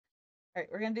All right,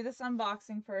 we're gonna do this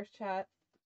unboxing first, chat.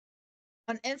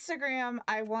 On Instagram,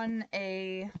 I won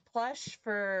a plush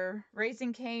for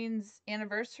Raising Cane's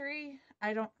anniversary.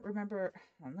 I don't remember.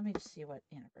 Let me just see what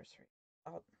anniversary.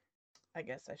 Oh, I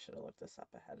guess I should have looked this up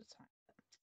ahead of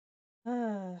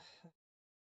time.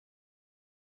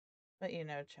 But you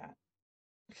know, chat.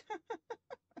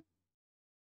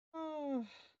 Oh,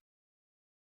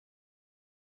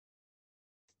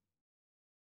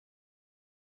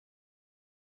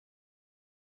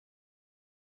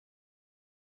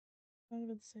 I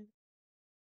would say.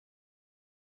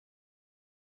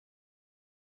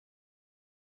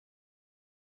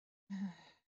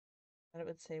 But it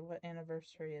would say what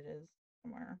anniversary it is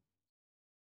somewhere.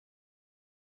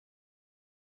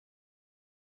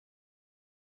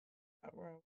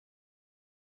 Row.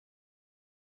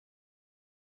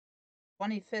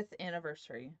 25th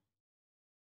anniversary.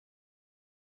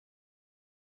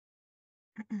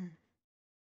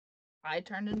 I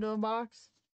turned into a box.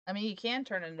 I mean, you can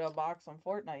turn into a box on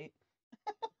Fortnite.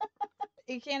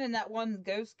 You can in that one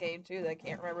ghost game too. That I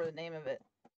can't remember the name of it.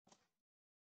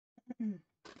 Can't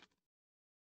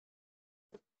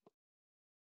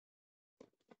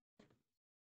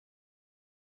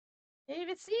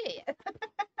even see it.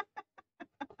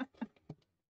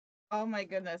 Oh my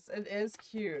goodness, it is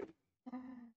cute.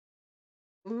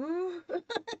 Ooh.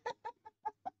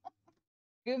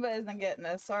 Goomba isn't getting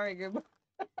this. Sorry, Goomba.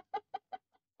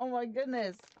 Oh my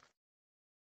goodness.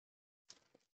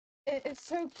 It's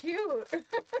so cute.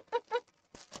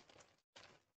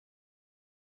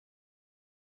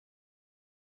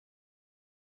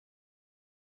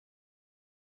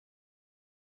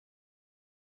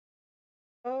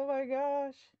 Oh my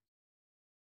gosh.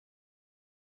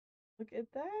 Look at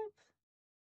that.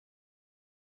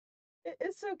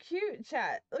 It's so cute,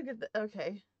 chat. Look at the.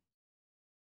 Okay.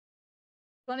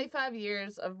 25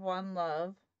 years of one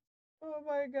love. Oh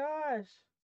my gosh.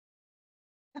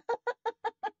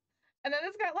 And then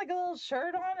it's got like a little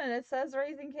shirt on and it says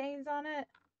Raising Cane's on it.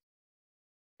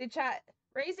 The chat,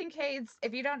 Raising Cane's,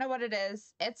 if you don't know what it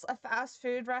is, it's a fast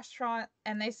food restaurant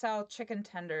and they sell chicken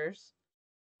tenders.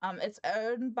 It's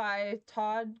owned by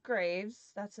Todd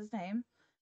Graves, that's his name,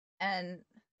 and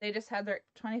they just had their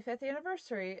 25th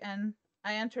anniversary, and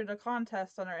I entered a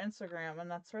contest on our Instagram, and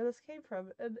that's where this came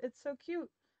from. And it's so cute.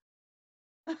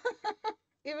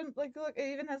 Even like look,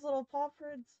 it even has little paw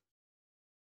prints.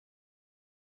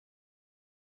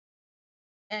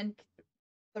 And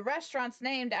the restaurant's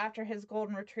named after his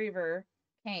golden retriever,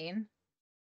 Kane.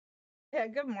 Yeah,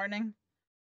 good morning.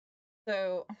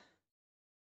 So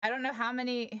I don't know how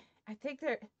many. I think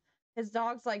they're his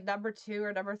dog's like number 2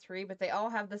 or number 3, but they all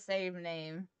have the same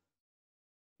name.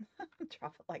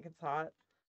 Drop it like it's hot.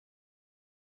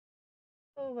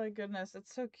 Oh my goodness,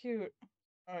 it's so cute.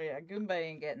 Oh yeah, Goomba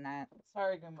ain't getting that.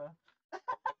 Sorry, Goomba.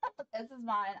 This is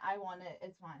mine. I want it.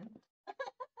 It's mine.